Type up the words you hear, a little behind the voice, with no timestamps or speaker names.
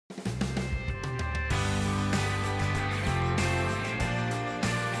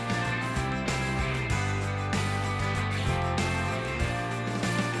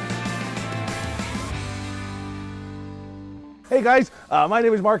Hey guys, my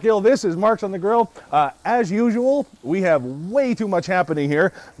name is Marc Hill. This is Marc's on the Grill. As usual, we have way too much happening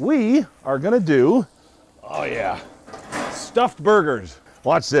here. We are gonna do, oh yeah, stuffed burgers.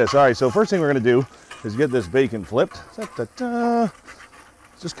 Watch this. All right, so first thing we're gonna do is get this bacon flipped.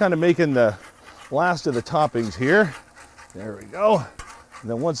 Just kind of making the last of the toppings here. There we go. And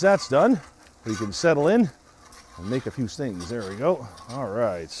then once that's done, we can settle in and make a few things. There we go. All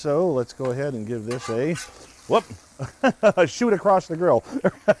right, so let's go ahead and give this a whoop. Shoot across the grill.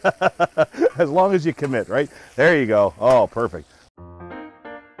 As long as you commit, right? There you go. Oh, perfect.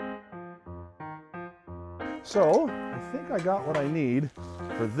 So I think I got what I need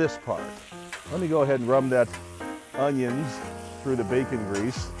for this part. Let me go ahead and rub that onions through the bacon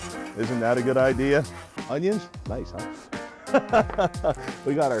grease. Isn't that a good idea? Onions? Nice, huh?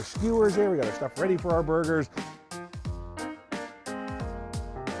 We got our skewers here. We got our stuff ready for our burgers.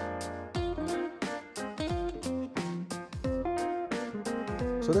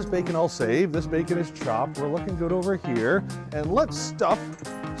 So this bacon I'll save. This bacon is chopped. We're looking good over here. And let's stuff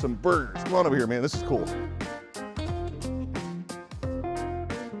some burgers. Come on over here, man. This is cool.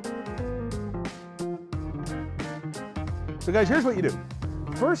 So guys, here's what you do.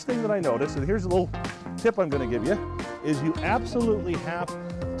 First thing that I noticed, and here's a little tip I'm going to give you, is you absolutely have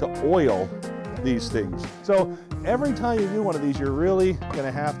to oil these things. So every time you do one of these, you're really going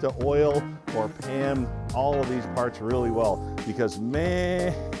to have to oil or pan all of these parts really well, because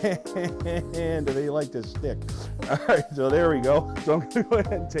man, do they like to stick. All right, so there we go. So I'm going to go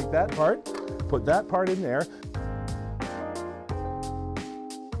ahead and take that part, put that part in there.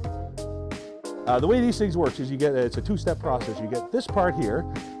 The way these things work is you get, it's a two-step process. You get this part here,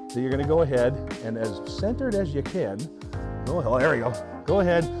 so you're going to go ahead and as centered as you can, oh, there we go. Go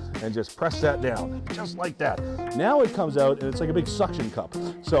ahead and just press that down, just like that. Now it comes out and it's like a big suction cup.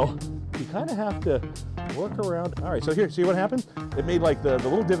 So you kind of have to work around. All right, so here, see what happened? It made like the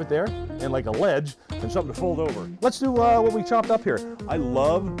little divot there and like a ledge and something to fold over. Let's do what we chopped up here. I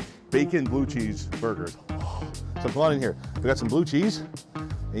love bacon blue cheese burgers. So come on in here. We got some blue cheese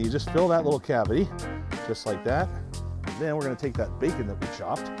and you just fill that little cavity just like that. And then we're gonna take that bacon that we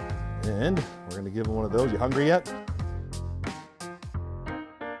chopped and we're gonna give them one of those. You hungry yet?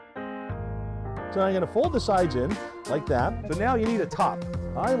 So I'm going to fold the sides in like that. So now you need a top.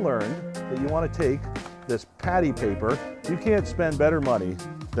 I learned that you want to take this patty paper. You can't spend better money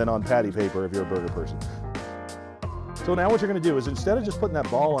than on patty paper if you're a burger person. So now what you're going to do is instead of just putting that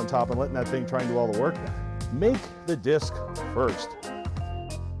ball on top and letting that thing try and do all the work, make the disc first.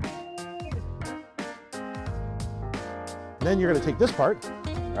 And then you're going to take this part,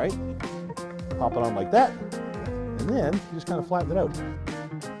 right? Pop it on like that. And then you just kind of flatten it out.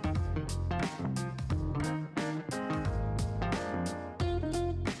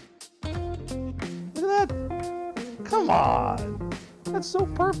 Come on, that's so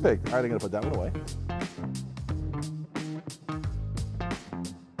perfect. All right, I'm gonna put that one away.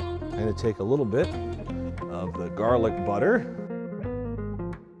 I'm gonna take a little bit of the garlic butter.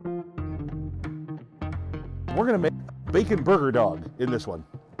 We're gonna make bacon burger dog in this one.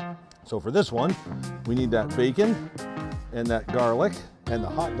 So for this one, we need that bacon and that garlic and the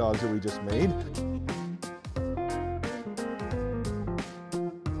hot dogs that we just made.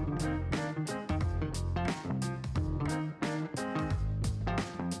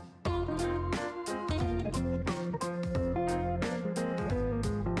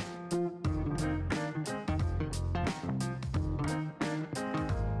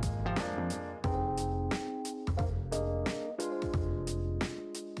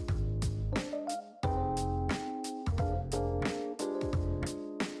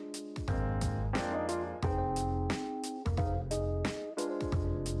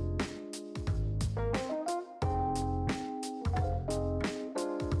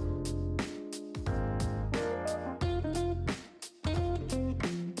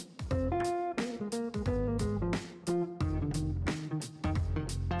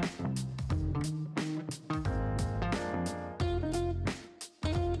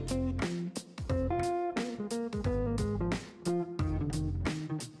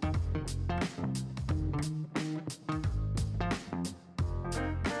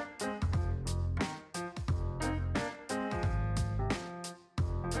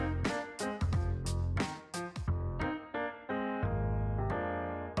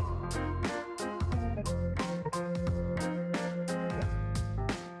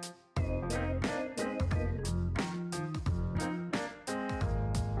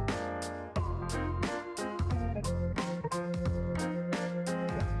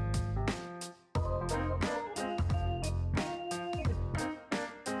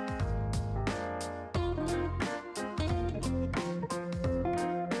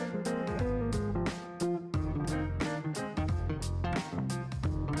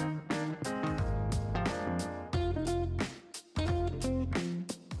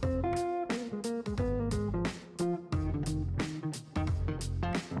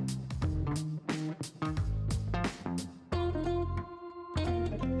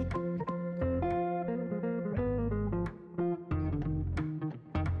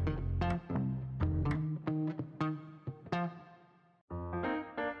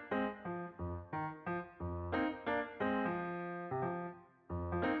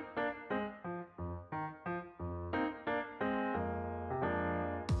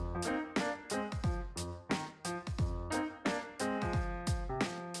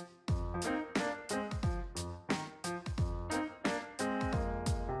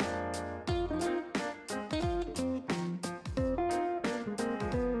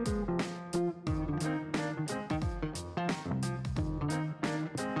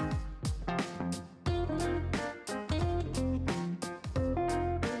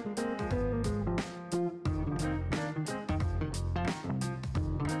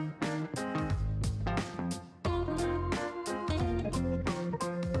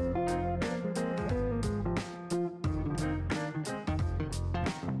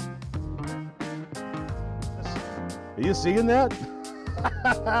 Are you seeing that?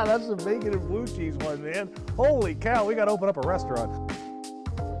 That's the bacon and blue cheese one, man. Holy cow, we got to open up a restaurant.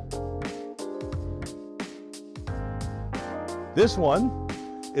 This one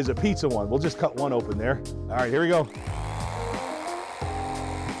is a pizza one. We'll just cut one open there. All right, here we go.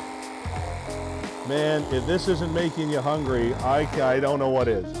 Man, if this isn't making you hungry, I don't know what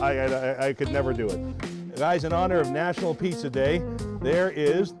is. I could never do it. Guys, in honor of National Pizza Day, there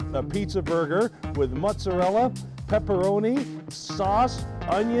is a pizza burger with mozzarella, pepperoni, sauce,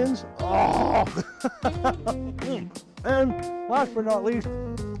 onions. Oh! And last but not least,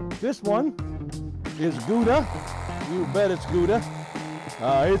 this one is Gouda. You bet it's Gouda.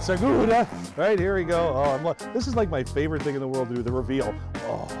 It's a Gouda. Right, here we go. Oh, this is like my favorite thing in the world to do, the reveal.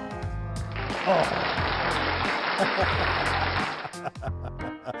 Oh. Oh.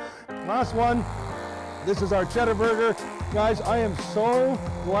 Last one. This is our cheddar burger. Guys, I am so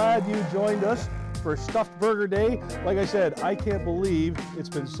glad you joined us for Stuffed Burger Day. Like I said, I can't believe it's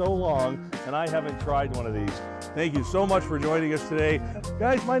been so long and I haven't tried one of these. Thank you so much for joining us today.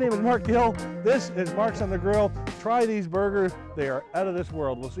 Guys, my name is Marc Gill. This is Marc's on the Grill. Try these burgers. They are out of this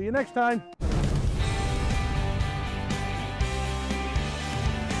world. We'll see you next time.